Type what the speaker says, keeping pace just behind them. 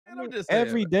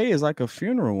every day is like a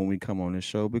funeral when we come on this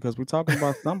show because we're talking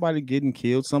about somebody getting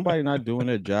killed, somebody not doing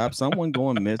their job, someone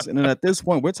going missing, and at this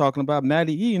point, we're talking about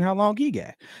Matty E and how long he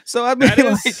got. So I mean,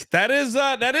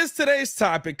 that is today's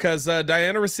topic because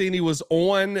Diana Rossini was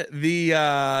on the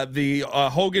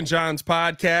Hogan Johns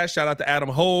podcast. Shout out to Adam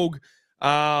Hogue,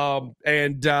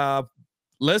 and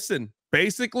listen.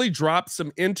 Basically dropped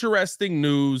some interesting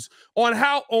news on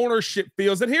how ownership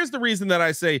feels. And here's the reason that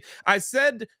I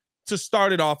said to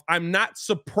start it off, I'm not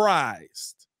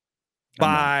surprised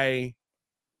by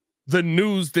the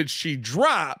news that she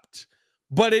dropped,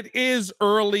 but it is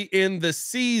early in the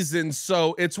season.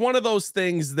 So it's one of those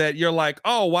things that you're like,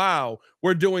 oh, wow,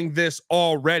 we're doing this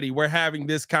already. We're having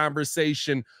this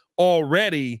conversation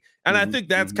already. And I think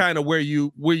that's kind of where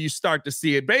you start to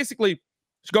see it. Basically,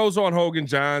 she goes on Hogan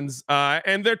Johns,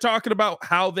 and they're talking about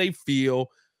how they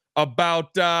feel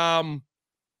about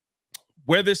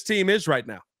where this team is right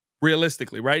now,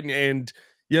 realistically, right? And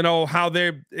you know how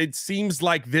it seems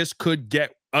like this could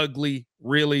get ugly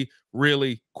really,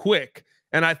 really quick.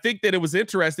 And I think that it was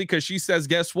interesting because she says,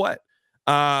 guess what?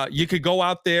 You could go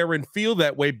out there and feel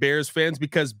that way, Bears fans,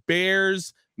 because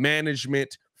Bears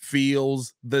management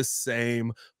feels the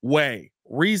same way.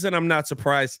 Reason I'm not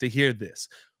surprised to hear this.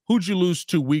 Who'd you lose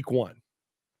to week 1?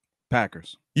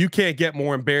 Packers. You can't get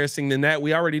more embarrassing than that.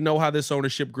 We already know how this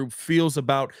ownership group feels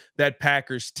about that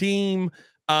Packers team.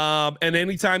 And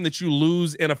anytime that you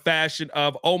lose in a fashion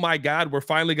of, oh my God, we're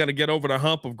finally going to get over the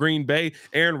hump of Green Bay.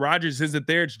 Aaron Rodgers isn't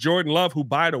there. It's Jordan Love, who,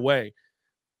 by the way,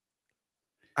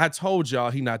 I told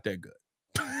y'all he not that good.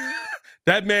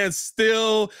 That man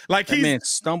still that man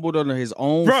stumbled under his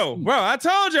own bro. I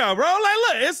told y'all, bro. Like,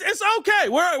 look, it's okay.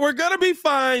 We're gonna be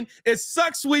fine. It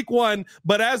sucks week 1,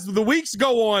 but as the weeks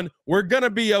go on, we're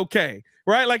gonna be okay,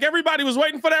 right? Like everybody was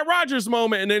waiting for that Rodgers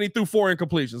moment, and then he threw 4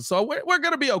 incompletions. So we're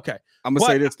gonna be okay. I'm gonna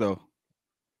say this though.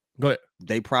 Go ahead.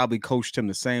 They probably coached him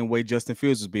the same way Justin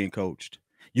Fields was being coached.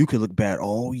 You could look bad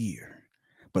all year,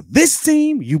 but this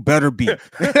team, you better beat.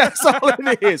 That's all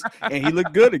it is. And he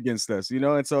looked good against us, you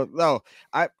know? And so, no,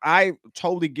 I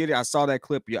totally get it. I saw that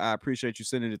clip. Yeah, I appreciate you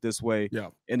sending it this way. Yeah.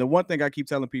 And the one thing I keep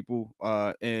telling people,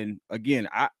 and again,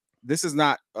 this is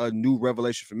not a new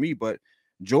revelation for me, but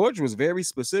George was very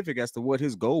specific as to what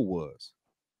his goal was.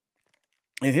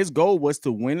 And his goal was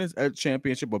to win a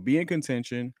championship or be in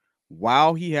contention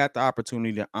while he had the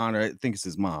opportunity to honor, I think it's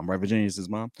his mom, right? Virginia's his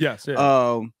mom. Yes.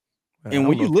 Yeah. And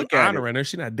when you look at honoring her,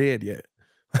 she's not dead yet.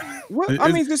 Well,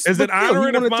 I mean, is it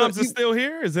honoring if moms are still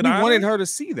here? Is it? He wanted her to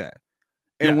see that.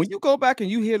 And when you go back and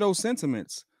you hear those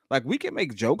sentiments, like we can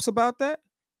make jokes about that,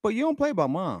 but you don't play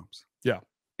about moms. Yeah.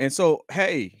 And so,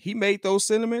 hey, he made those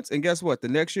sentiments, and guess what? The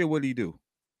next year, what did he do?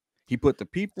 He put the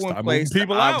people in place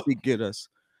to obviously get us.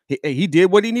 He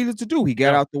did what he needed to do. He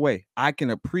got out the way. I can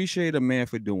appreciate a man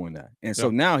for doing that. And so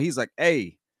now he's like,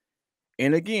 hey,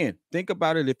 and again, think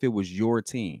about it if it was your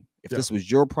team. If this was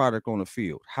your product on the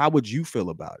field, how would you feel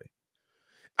about it?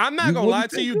 I'm not going to lie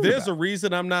to you. There's a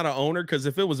reason I'm not an owner, because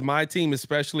if it was my team,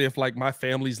 especially if like my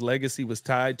family's legacy was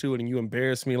tied to it and you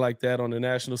embarrass me like that on the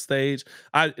national stage,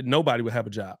 nobody would have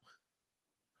a job.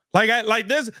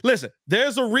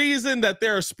 There's a reason that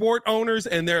there are sport owners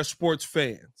and there are sports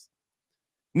fans.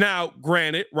 Now,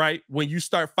 granted, right, when you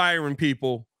start firing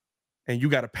people and you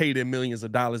got to pay them millions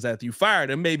of dollars after you fire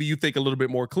them, maybe you think a little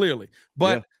bit more clearly.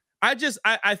 But I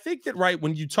think that, right,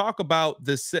 when you talk about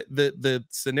the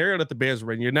scenario that the Bears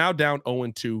are in, you're now down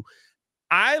 0-2.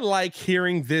 I like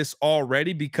hearing this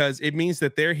already because it means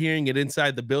that they're hearing it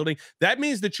inside the building. That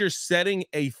means that you're setting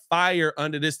a fire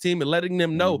under this team and letting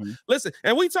them know, listen,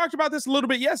 and we talked about this a little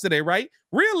bit yesterday, right?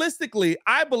 Realistically,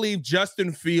 I believe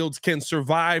Justin Fields can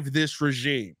survive this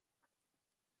regime.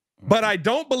 But I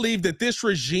don't believe that this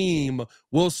regime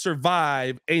will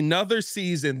survive another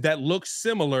season that looks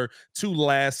similar to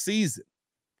last season.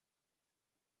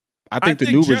 I think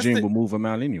the new regime will move him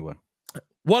out anyway.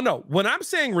 Well, no. When I'm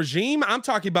saying regime, I'm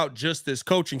talking about just this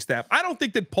coaching staff. I don't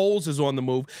think that Poles is on the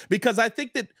move because I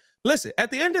think that, listen, at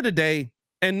the end of the day,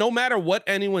 and no matter what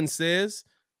anyone says,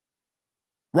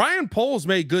 Ryan Poles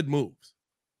made good moves.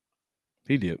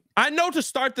 He did. I know to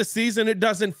start the season, it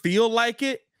doesn't feel like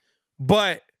it,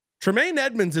 but Tremaine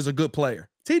Edmonds is a good player.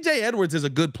 TJ Edwards is a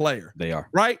good player. They are.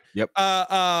 Right? Yep.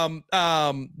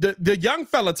 The young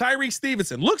fella, Tyreek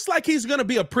Stevenson, looks like he's going to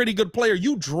be a pretty good player.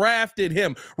 You drafted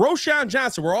him. Roshan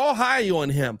Johnson, we're all high on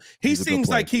him. He seems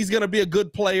like he's going to be a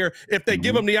good player if they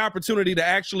give him the opportunity to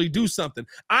actually do something.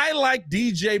 I like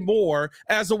DJ Moore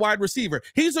as a wide receiver.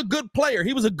 He's a good player.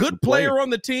 He was a good player on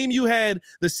the team you had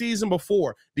the season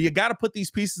before. You got to put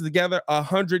these pieces together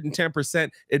 110%.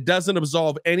 It doesn't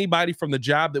absolve anybody from the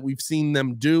job that we've seen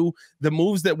them do. The move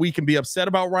moves that we can be upset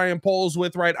about Ryan Poles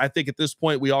with, right? I think at this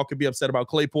point we all can be upset about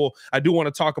Claypool. I do want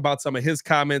to talk about some of his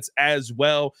comments as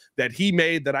well that he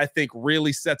made that I think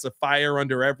really sets a fire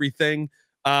under everything,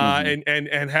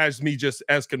 and has me just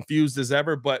as confused as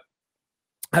ever. But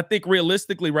I think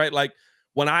realistically, right, like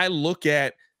when I look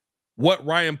at what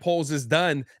Ryan Poles has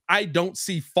done, I don't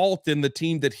see fault in the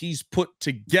team that he's put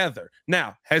together.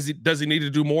 Now, does he need to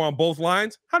do more on both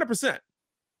lines? 100%,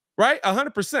 right?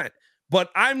 100%. But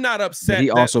I'm not upset. But he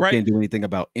also can't do anything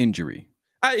about injury.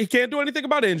 He can't do anything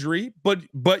about injury,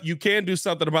 but you can do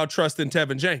something about trusting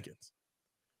Tevin Jenkins.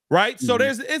 Right. So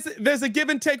there's a give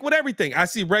and take with everything. I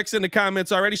see Rex in the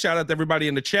comments already. Shout out to everybody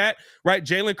in the chat. Right.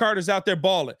 Jalen Carter's out there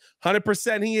balling.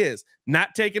 100% he is.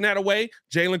 Not taking that away.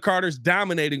 Jalen Carter's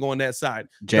dominating on that side.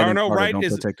 Darnell Wright don't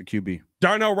protect the QB.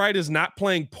 Darnell Wright is not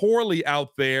playing poorly out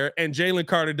there, and Jalen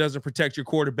Carter doesn't protect your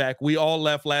quarterback. We all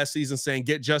left last season saying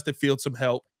get Justin Fields some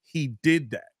help. He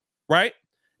did that. Right.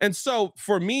 And so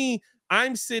for me,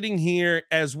 I'm sitting here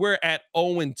as we're at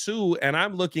 0-2, and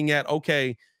I'm looking at,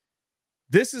 okay,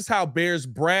 this is how Bears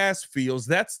brass feels.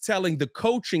 That's telling the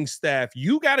coaching staff,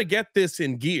 you got to get this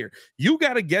in gear. You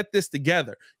got to get this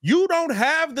together. You don't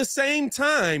have the same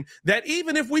time that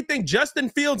even if we think Justin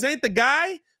Fields ain't the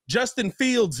guy, Justin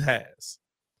Fields has.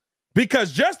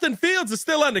 Because Justin Fields is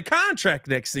still under contract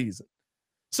next season.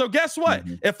 So guess what?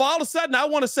 If all of a sudden I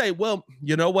want to say, well,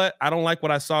 you know what? I don't like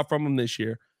what I saw from him this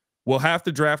year. We'll have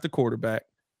to draft a quarterback.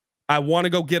 I want to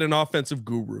go get an offensive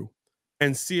guru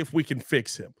and see if we can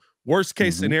fix him. Worst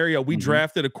case scenario, we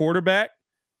drafted a quarterback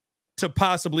to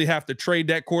possibly have to trade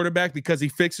that quarterback because he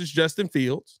fixes Justin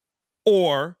Fields,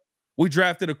 or we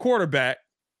drafted a quarterback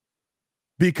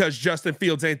because Justin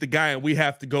Fields ain't the guy and we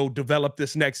have to go develop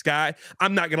this next guy.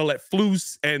 I'm not going to let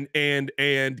Flus and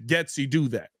Getsy do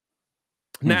that.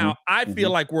 Now, I feel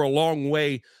like we're a long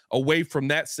way away from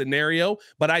that scenario,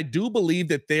 but I do believe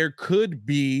that there could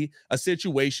be a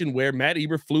situation where Matt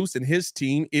Eberflus and his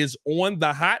team is on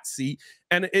the hot seat.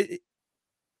 And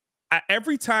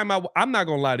every time I'm not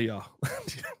going to lie to y'all,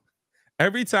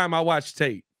 every time I watch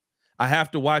tape, I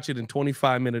have to watch it in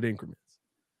 25-minute increments.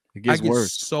 It gets worse. I get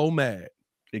so mad.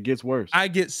 It gets worse. I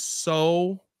get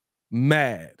so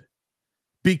mad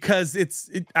because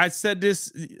I said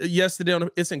this yesterday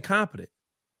it's incompetent.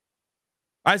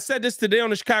 I said this today on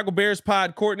the Chicago Bears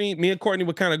pod. Me and Courtney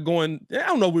were kind of going, I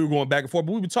don't know if we were going back and forth,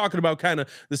 but we were talking about kind of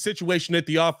the situation that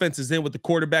the offense is in with the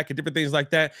quarterback and different things like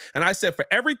that. And I said, for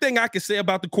everything I can say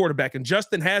about the quarterback, and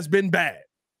Justin has been bad,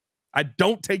 I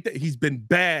don't take that. He's been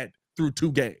bad through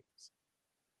 2 games.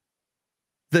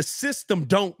 The system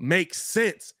don't make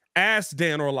sense. Ask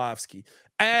Dan Orlovsky.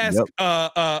 Ask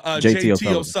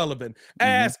JT O'Sullivan.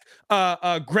 Ask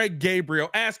Greg Gabriel.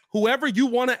 Ask whoever you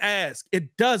want to ask.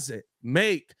 It doesn't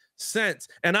make sense.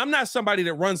 And I'm not somebody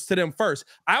that runs to them first.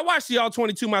 I watch the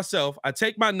All-22 myself. I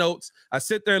take my notes. I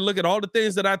sit there and look at all the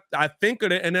things that I think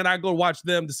of it, and then I go watch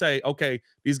them to say, okay,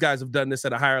 these guys have done this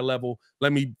at a higher level.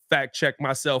 Let me fact check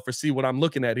myself or see what I'm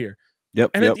looking at here.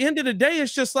 At the end of the day,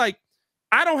 it's just like,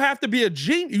 I don't have to be a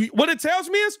genius. What it tells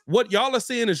me is what y'all are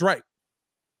seeing is right.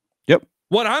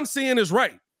 What I'm seeing is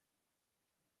right.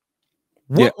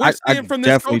 What we're seeing from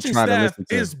this coaching staff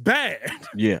is bad.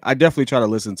 Yeah, I definitely try to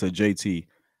listen to JT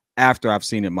after I've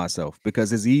seen it myself,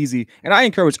 because it's easy. And I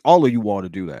encourage all of you all to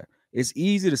do that. It's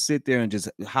easy to sit there and just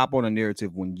hop on a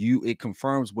narrative when it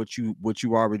confirms what you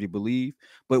already believe.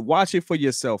 But watch it for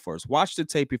yourself first. Watch the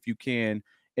tape if you can.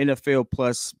 NFL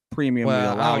Plus Premium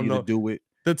will allow you to do it.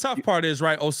 The tough part is,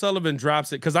 right, O'Sullivan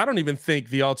drops it because I don't even think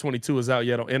the All-22 is out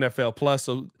yet on NFL Plus.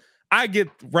 So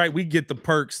we get the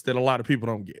perks that a lot of people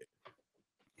don't get.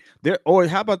 Or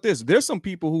how about this? There's some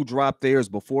people who dropped theirs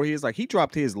before his. Like, he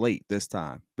dropped his late this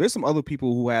time. There's some other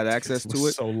people who had access to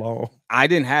it. So long. I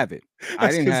didn't have it.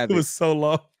 It was so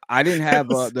long. I didn't have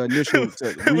the initial.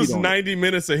 It was 90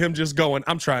 minutes of him just going,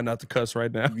 I'm trying not to cuss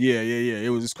right now. Yeah. It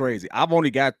was just crazy. I've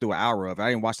only got through an hour of it.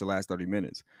 I didn't watch the last 30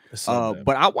 minutes.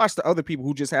 But I watched the other people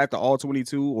who just had the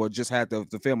All-22 or just had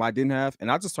the film I didn't have,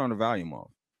 and I just turned the volume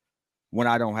off when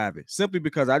I don't have it, simply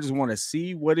because I just want to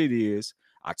see what it is.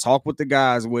 I talk with the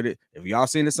guys with it. If y'all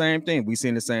seeing the same thing, we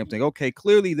seeing the same thing. Okay,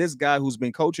 clearly this guy who's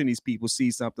been coaching these people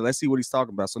sees something. Let's see what he's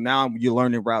talking about. So now you're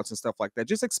learning routes and stuff like that.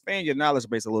 Just expand your knowledge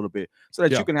base a little bit so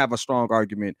that you can have a strong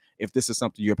argument if this is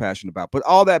something you're passionate about. But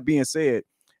all that being said,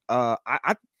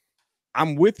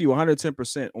 I'm with you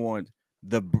 110% on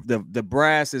the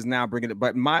brass is now bringing it.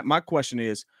 But my question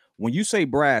is, when you say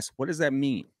brass, what does that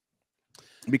mean?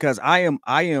 Because I am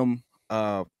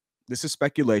this is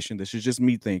speculation. This is just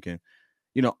me thinking.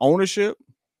 Ownership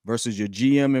versus your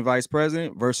GM and vice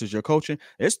president versus your coaching.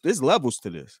 There's levels to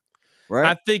this,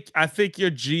 right? I think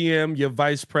your GM, your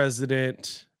vice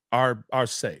president, are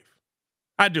safe.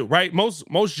 I do, right? Most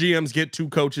GMs get 2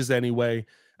 coaches anyway.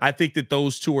 I think that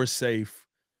those 2 are safe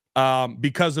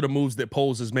because of the moves that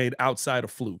Poles has made outside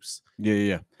of Flus.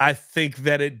 Yeah. I think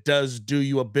that it does do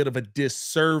you a bit of a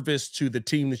disservice to the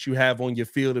team that you have on your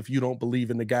field if you don't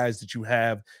believe in the guys that you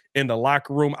have in the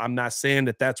locker room. I'm not saying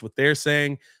that that's what they're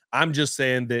saying. I'm just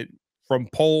saying that from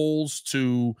Poles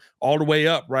to all the way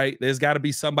up, right? There's got to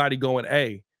be somebody going,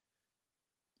 hey,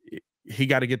 he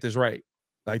got to get this right.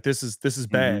 Like this is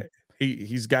bad.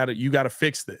 He's got to, you got to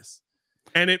fix this.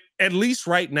 And it, at least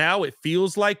right now, it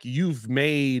feels like you've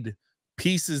made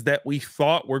pieces that we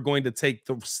thought were going to take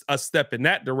a step in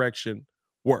that direction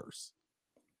worse.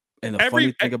 And the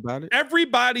funny thing about it,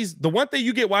 everybody's, the one thing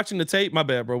you get watching the tape, my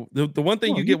bad, bro. The one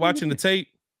thing you get watching the tape,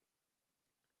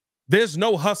 there's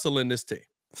no hustle in this team.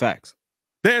 Facts.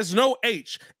 There's no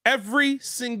H. Every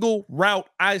single route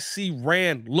I see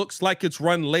ran looks like it's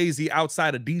run lazy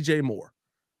outside of DJ Moore.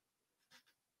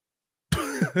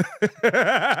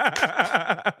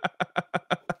 I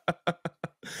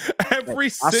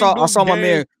saw my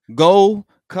man go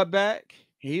cut back.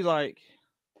 He like,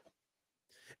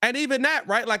 and even that,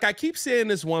 right? Like I keep saying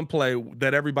this one play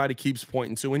that everybody keeps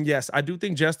pointing to, and yes, I do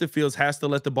think Justin Fields has to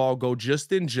let the ball go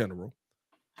just in general,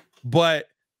 but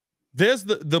there's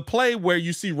the play where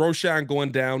you see Roschon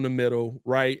going down the middle,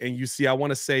 right? And you see, I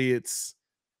want to say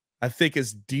I think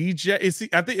it's DJ.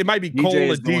 I think it might be Cole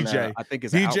or DJ. I think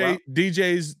it's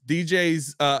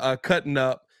DJ's cutting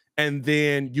up, and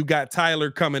then you got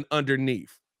Tyler coming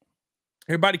underneath.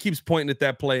 Everybody keeps pointing at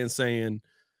that play and saying,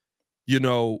 you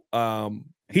know,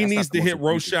 he needs to hit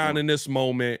Roschon in this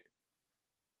moment.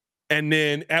 And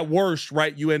then at worst,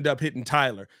 right, you end up hitting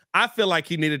Tyler. I feel like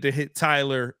he needed to hit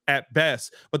Tyler at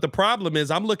best. But the problem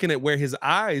is I'm looking at where his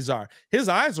eyes are. His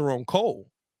eyes are on Cole.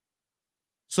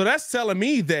 So that's telling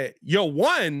me that your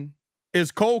one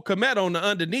is Cole Kmet on the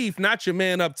underneath, not your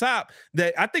man up top.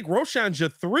 That I think Roschon's your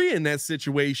 3 in that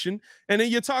situation. And then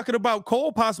you're talking about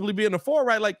Cole possibly being a 4,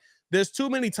 right? Like there's too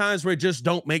many times where it just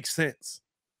don't make sense.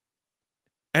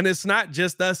 And it's not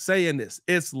just us saying this.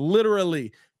 It's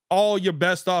literally all your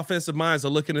best offensive minds are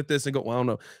looking at this and go, well, I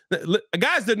don't know.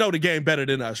 Guys that know the game better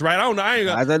than us, right? I don't know. I ain't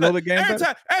gonna, guys that know the game every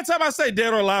time I say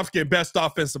Dan Orlovsky and best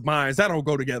offensive minds, that don't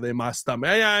go together in my stomach.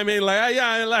 I mean, like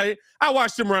I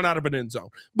watched him run out of an end zone.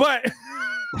 But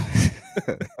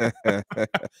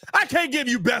I can't give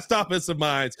you best offensive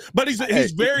minds, but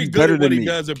he's very good at what he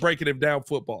does at breaking him down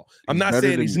football. I'm not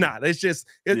saying he's not. It's just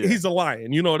he's a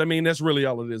lion. You know what I mean? That's really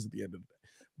all it is at the end of the day.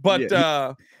 But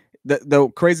the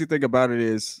crazy thing about it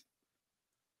is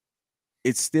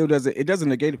it still doesn't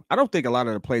negate it. I don't think a lot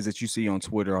of the plays that you see on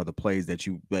Twitter are the plays that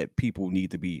people need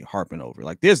to be harping over.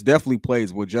 Like there's definitely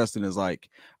plays where Justin is like,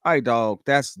 all right, dog,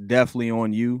 that's definitely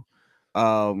on you.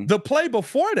 The play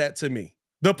before that, to me,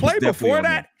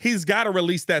 he's got to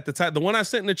release that. The one I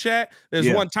sent in the chat,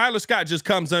 there's one Tyler Scott just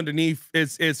comes underneath.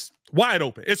 It's wide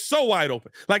open. It's so wide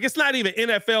open. Like it's not even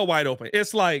NFL wide open.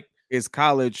 It's like it's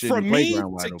college from me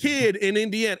to Kidd in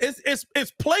Indiana.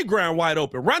 It's playground wide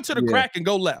open. Run to the crack and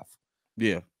go left.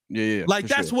 Yeah. Like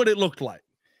that's what it looked like.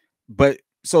 But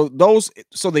so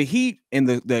the heat and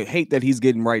the hate that he's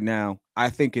getting right now, I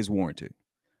think is warranted.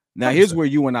 Now, here's where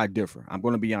you and I differ. I'm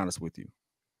going to be honest with you.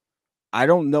 I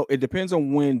don't know. It depends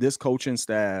on when this coaching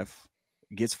staff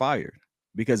gets fired.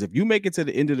 Because if you make it to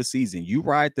the end of the season, you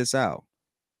ride this out,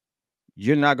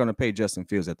 you're not going to pay Justin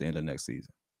Fields at the end of next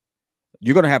season.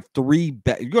 You're going to have three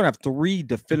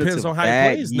definitive. Depends on how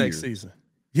he plays next season.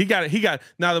 He got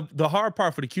now the hard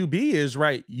part for the QB is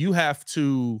right. You have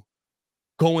to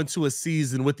go into a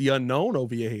season with the unknown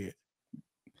over your head.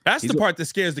 That's the part that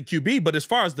scares the QB. But as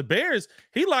far as the Bears,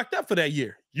 he locked up for that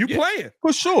year. You playing.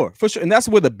 For sure. And that's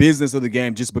where the business of the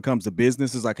game just becomes the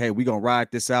business. Is like, hey, we're going to ride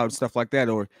this out and stuff like that.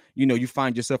 Or, you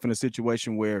find yourself in a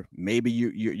situation where maybe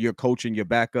you're coaching your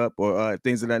backup or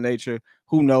things of that nature.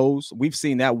 Who knows? We've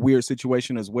seen that weird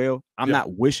situation as well. I'm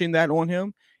not wishing that on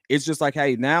him. It's just like,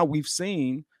 hey, now we've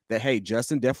seen that, hey,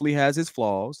 Justin definitely has his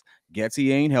flaws.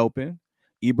 Getty ain't helping.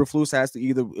 Eberflus has to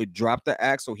either drop the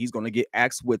axe or he's going to get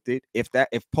axed with it. If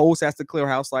Poles has to clear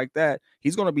house like that,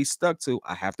 he's going to be stuck to,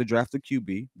 I have to draft a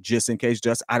QB just in case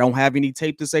I don't have any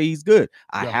tape to say he's good.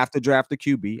 I have to draft a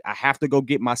QB. I have to go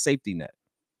get my safety net.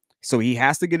 So he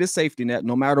has to get his safety net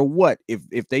no matter what.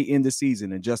 If they end the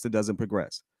season and Justin doesn't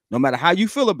progress, no matter how you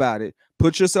feel about it,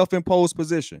 put yourself in Poles'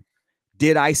 position.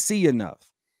 Did I see enough?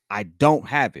 I don't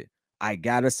have it. I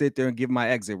got to sit there and give my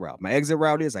exit route. My exit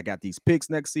route is I got these picks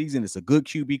next season. It's a good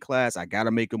QB class. I got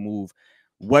to make a move.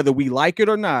 Whether we like it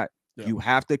or not, you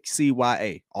have to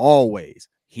CYA. Always.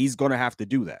 He's going to have to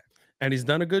do that. And he's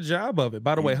done a good job of it.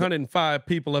 By the way, 105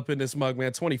 people up in this mug,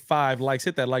 man. 25 likes.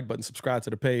 Hit that like button. Subscribe to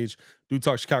the page. Do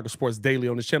talk Chicago sports daily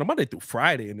on this channel Monday through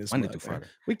Friday in this Monday mug, through man.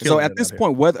 Friday. So at this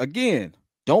point, whether again,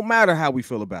 don't matter how we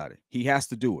feel about it, he has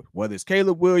to do it. Whether it's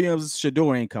Caleb Williams,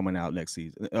 Shador ain't coming out next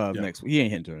season. Next week, he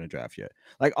ain't hitting the draft yet.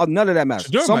 Like none of that matters.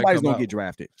 Shador Somebody's gonna get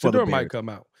drafted. Shador might come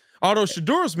out. Although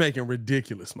Shador's making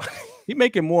ridiculous money. He's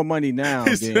making more money now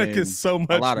He's than making so much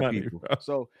a lot of money, people. Bro.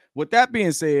 So with that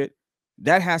being said,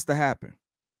 that has to happen.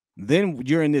 Then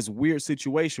you're in this weird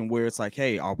situation where it's like,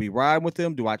 hey, are we riding with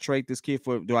him? Do I trade this kid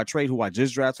do I trade who I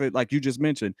just drafted? Like you just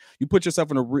mentioned, you put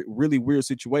yourself in a really weird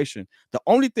situation. The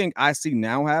only thing I see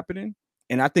now happening,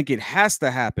 and I think it has to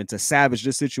happen to salvage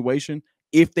this situation,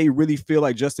 if they really feel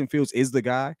like Justin Fields is the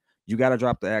guy, you got to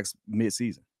drop the axe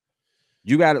mid-season.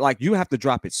 You got to you have to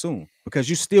drop it soon because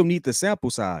you still need the sample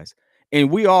size.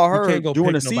 And we all heard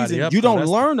during the season, you don't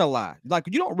learn a lot. Like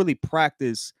you don't really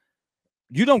practice.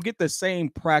 You don't get the same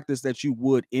practice that you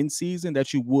would in season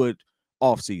that you would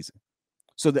off season.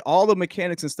 So all the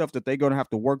mechanics and stuff that they're going to have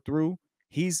to work through,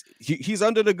 he's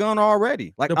under the gun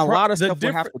already. Like a lot of stuff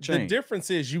will have to change. The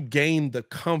difference is you gain the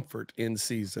comfort in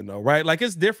season though, right? Like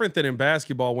it's different than in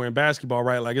basketball, where in basketball,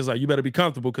 right? Like it's like you better be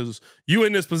comfortable because you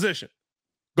in this position.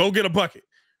 Go get a bucket,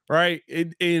 right?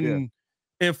 In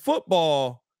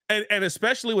football, and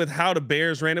especially with how the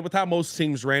Bears ran it, with how most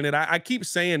teams ran it, I keep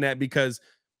saying that because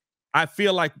I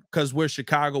feel like because we're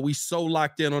Chicago, we so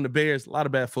locked in on the Bears. A lot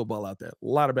of bad football out there. A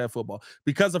lot of bad football.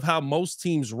 Because of how most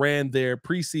teams ran their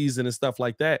preseason and stuff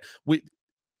like that,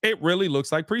 it really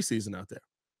looks like preseason out there,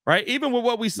 right? Even with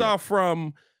what we saw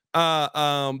from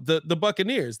the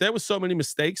Buccaneers, there was so many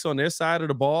mistakes on their side of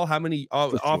the ball. How many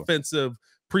offensive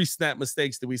pre-snap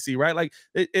mistakes do we see, right? Like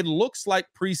it looks like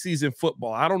preseason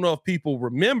football. I don't know if people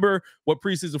remember what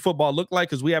preseason football looked like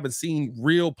because we haven't seen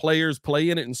real players play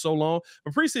in it in so long.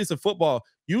 But preseason football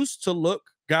used to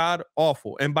look god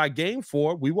awful. And by game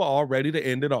 4, we were all ready to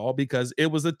end it all because it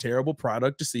was a terrible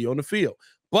product to see on the field.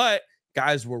 But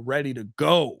guys were ready to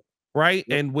go, right?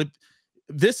 Yep. And with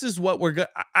this is what we're going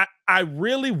to, I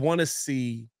really want to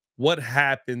see what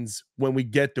happens when we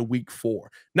get to week 4,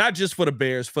 not just for the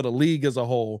Bears, for the league as a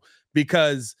whole,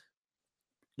 because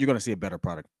you're going to see a better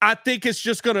product. I think it's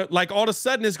just going to, like, all of a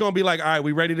sudden it's going to be like, all right,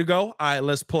 we ready to go? All right,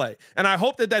 let's play. And I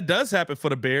hope that does happen for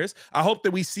the Bears. I hope that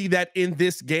we see that in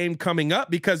this game coming up,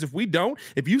 because if we don't,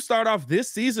 if you start off this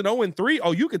season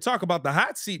 0-3, you could talk about the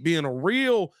hot seat being a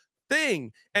real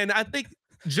thing. And I think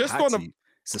just hot on the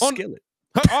it's a skillet.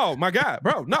 Oh my God,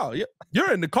 bro! No,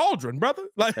 you're in the cauldron, brother.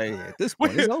 Like hey, at this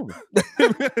point, it's over.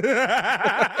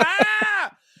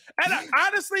 And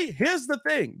honestly, here's the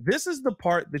thing: this is the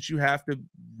part that you have to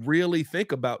really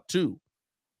think about too.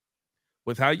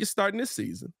 With how you're starting this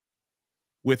season,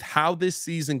 with how this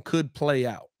season could play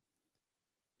out,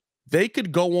 they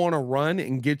could go on a run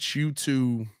and get you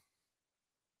to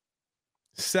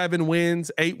 7 wins,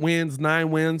 8 wins,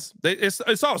 9 wins.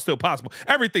 It's all still possible.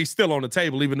 Everything's still on the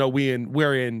table, even though we're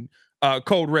in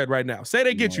code red right now. Say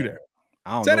they get you there.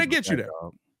 Say they get you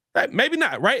there. Maybe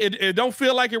not, right? It don't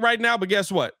feel like it right now, but guess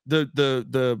what?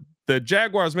 The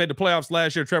Jaguars made the playoffs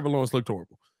last year. Trevor Lawrence looked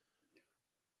horrible.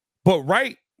 But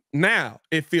right now,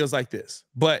 it feels like this.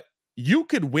 But you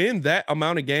could win that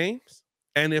amount of games,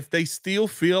 and if they still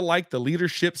feel like the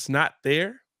leadership's not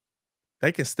there,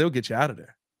 they can still get you out of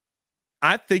there.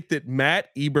 I think that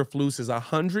Matt Eberflus is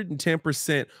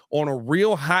 110% on a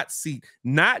real hot seat,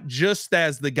 not just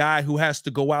as the guy who has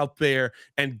to go out there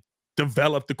and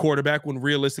develop the quarterback when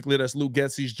realistically that's Luke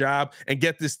Getsy's job and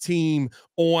get this team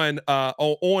on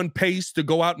pace to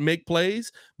go out and make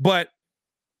plays. But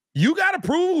you got to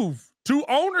prove to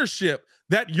ownership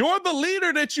that you're the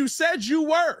leader that you said you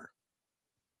were.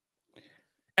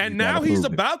 And now he's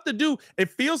about to do, it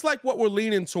feels like what we're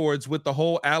leaning towards with the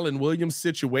whole Alan Williams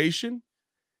situation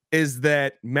is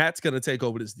that Matt's going to take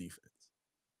over this defense.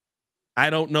 I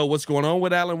don't know what's going on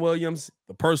with Alan Williams.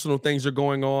 The personal things are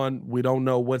going on. We don't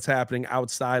know what's happening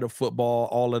outside of football,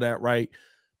 all of that, right?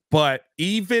 But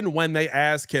even when they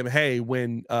ask him, hey,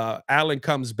 when Allen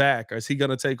comes back, is he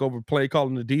going to take over play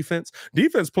calling the defense?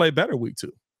 Defense play better week 2.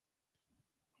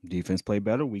 Defense play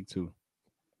better week 2.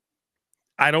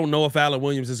 I don't know if Alan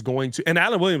Williams is going to, and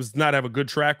Alan Williams does not have a good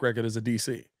track record as a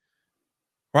DC.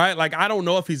 Right? Like, I don't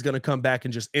know if he's going to come back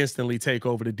and just instantly take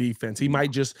over the defense. He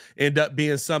might just end up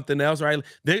being something else, right?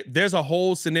 There's a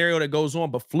whole scenario that goes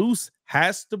on, but Flus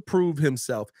has to prove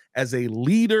himself as a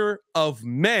leader of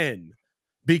men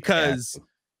because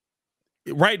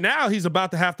right now he's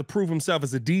about to have to prove himself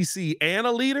as a DC and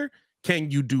a leader.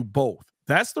 Can you do both?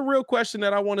 That's the real question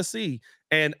that I want to see.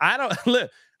 And I don't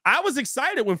look, I was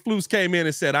excited when Flus came in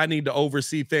and said, I need to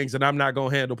oversee things and I'm not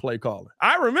going to handle play calling.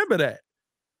 I remember that.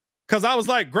 Because I was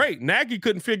like, great, Nagy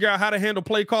couldn't figure out how to handle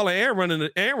play calling and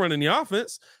running the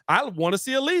offense. I want to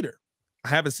see a leader. I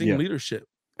haven't seen leadership,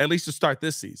 at least to start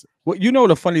this season. Well, you know,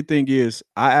 the funny thing is,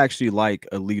 I actually like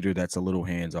a leader that's a little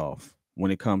hands-off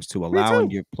when it comes to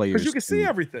allowing your players. Because you can see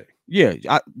everything. Yeah,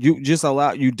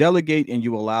 you delegate and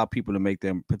you allow people to make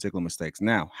them particular mistakes.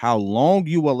 Now, how long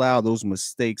you allow those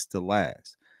mistakes to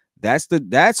last,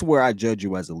 that's where I judge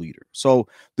you as a leader. So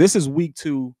this is week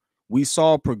 2. We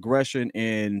saw progression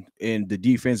in the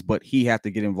defense, but he had to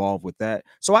get involved with that.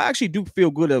 So I actually do feel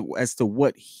good as to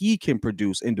what he can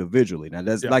produce individually. Now,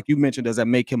 like you mentioned, does that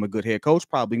make him a good head coach?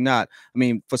 Probably not. I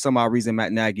mean, for some odd reason,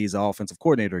 Matt Nagy is the offensive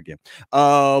coordinator again.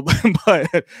 But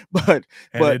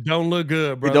it don't look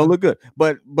good, bro. It don't look good.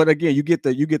 But again, you get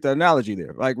the analogy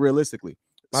there, like realistically.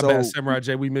 My bad, Samurai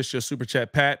J. We missed your super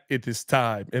chat. Pat, it is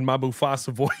time. In my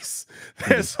Mufasa voice,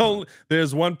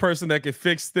 there's one person that can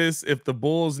fix this. If the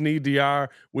Bulls need DR,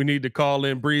 we need to call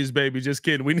in Breeze, baby. Just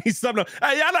kidding. We need something.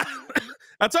 Hey, y'all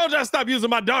I told y'all to stop using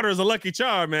my daughter as a lucky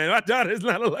charm, man. My daughter is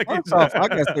not a lucky charm. I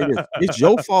gotta say this. It's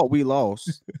your fault we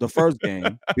lost the first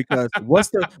game because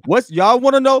what's y'all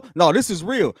want to know? No, this is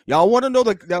real. Y'all want to know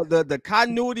the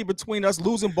continuity between us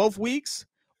losing both weeks?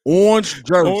 Orange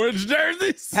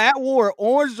jerseys. Pat wore an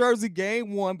orange jersey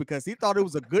game 1 because he thought it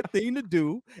was a good thing to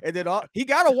do, and then he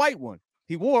got a white one.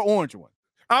 He wore an orange one.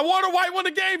 I wore a white one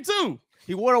to game 2.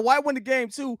 He wore a white one to game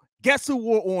 2. Guess who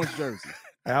wore orange jersey?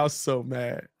 I was so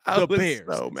mad. The Bears.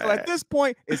 So at this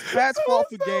point, it's Pat's fault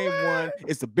for game 1.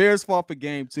 It's the Bears' fault for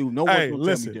game 2. No one's gonna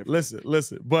tell me different.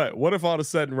 Listen. But what if all of a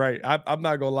sudden, right? I'm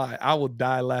not gonna lie. I will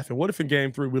die laughing. What if in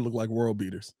game 3 we look like world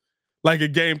beaters? Like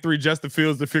in game 3, Justin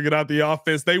Fields to figured out the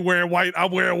offense. They wearing white.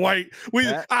 I'm wearing white.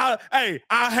 I'll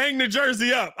hang the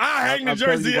jersey up. I'll hang the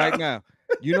jersey up. Right now.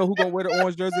 You know who gonna wear the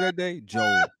orange jersey that day?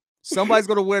 Joel. Somebody's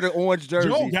gonna wear the orange jersey.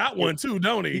 Joe got one too,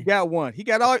 don't he? He got one. He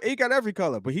got every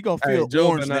color, but he gonna feel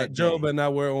orange that day. Joe better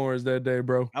not wear orange that day,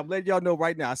 bro. I'm letting y'all know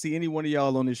right now. I see any one of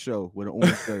y'all on this show with an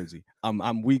orange jersey.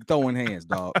 We throwing hands,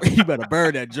 dog. You better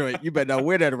burn that joint. You better not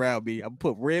wear that around me. I'm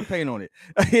put red paint on it.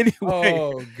 Anyway.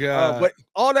 Oh God. But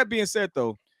all that being said,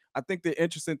 though, I think the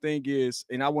interesting thing is,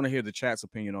 and I want to hear the chat's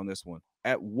opinion on this one.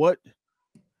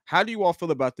 How do you all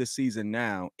feel about this season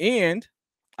now? And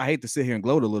I hate to sit here and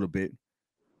gloat a little bit.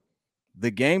 The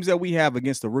games that we have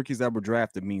against the rookies that were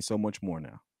drafted mean so much more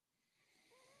now.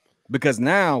 Because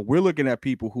now we're looking at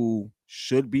people who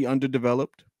should be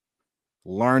underdeveloped,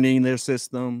 learning their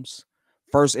systems,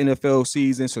 first NFL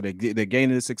season, so they're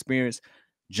gaining this experience.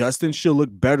 Justin should look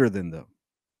better than them.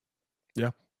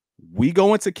 Yeah. We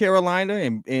go into Carolina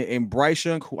and Bryce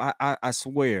Young, who I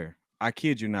swear, I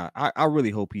kid you not, I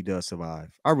really hope he does survive.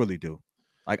 I really do.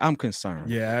 Like, I'm concerned.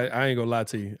 Yeah, I ain't gonna lie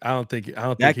to you. I don't think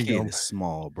that kid is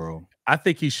small, bro. I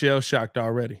think he's shell shocked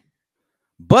already.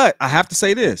 But I have to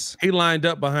say this: he lined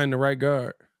up behind the right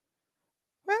guard.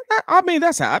 I mean,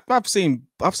 that's how I've seen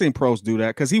pros do that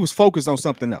because he was focused on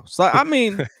something else. So I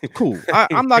mean, cool.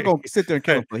 I'm not gonna sit there and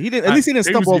kill him. He didn't. At least he didn't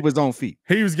stumble over his own feet.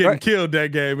 He was getting killed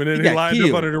that game, and then he lined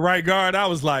up under the right guard. I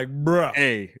was like, bruh.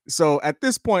 Hey, so at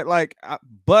this point, like,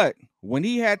 but when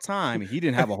he had time, he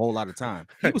didn't have a whole lot of time.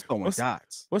 He was throwing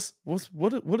dots.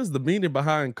 What is the meaning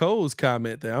behind Cole's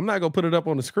comment there? I'm not gonna put it up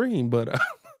on the screen, but.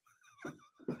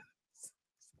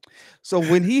 So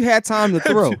when he had time to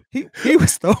throw, he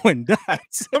was throwing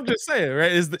dots. I'm just saying,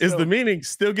 right? Is the meaning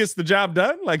still gets the job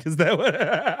done? Like, is that what?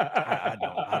 I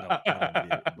don't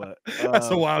get it, but that's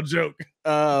a wild joke.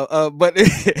 But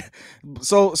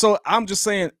so I'm just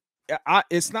saying,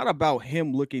 it's not about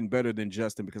him looking better than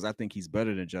Justin because I think he's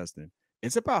better than Justin.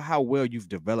 It's about how well you've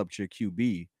developed your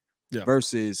QB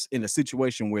versus in a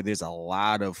situation where there's a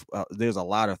lot of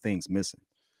things missing.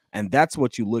 And that's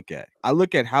what you look at. I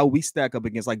look at how we stack up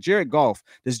against like Jared Goff.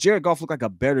 Does Jared Goff look like a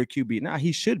better QB? Nah,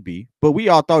 he should be. But we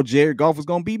all thought Jared Goff was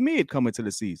going to be mid coming to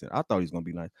the season. I thought he was going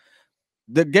to be nice.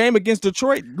 The game against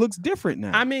Detroit looks different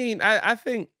now. I mean, I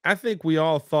think we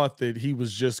all thought that he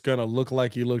was just going to look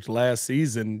like he looked last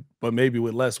season, but maybe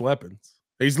with less weapons.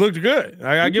 He's looked good.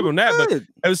 I give him that. But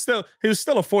he was still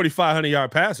a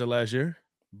 4,500-yard passer last year.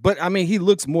 But I mean, he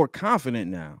looks more confident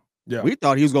now. Yeah, we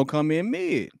thought he was going to come in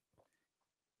mid.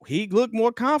 He looked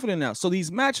more confident now. So these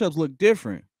matchups look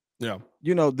different. Yeah.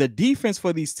 You know, the defense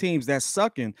for these teams that's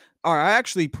sucking are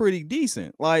actually pretty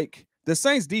decent. Like the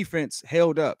Saints defense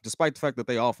held up despite the fact that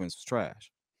their offense was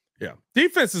trash. Yeah,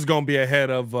 defense is going to be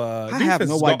ahead of. I have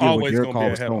no idea what Derek Carr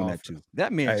was throwing that to.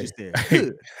 That man just said,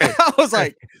 "Good." I was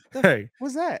like, "Hey,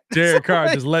 what's that?" Derek Carr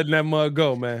just letting that mug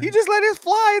go, man. He just let it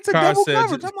fly into double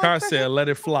coverage. Carr said, "Let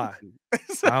it fly."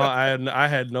 I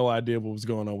had no idea what was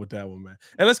going on with that one, man.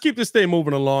 And let's keep this thing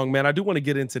moving along, man. I do want to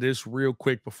get into this real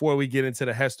quick before we get into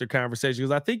the Hester conversation,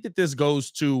 because I think that this goes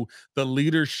to the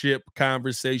leadership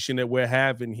conversation that we're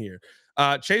having here.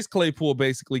 Chase Claypool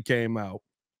basically came out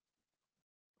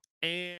and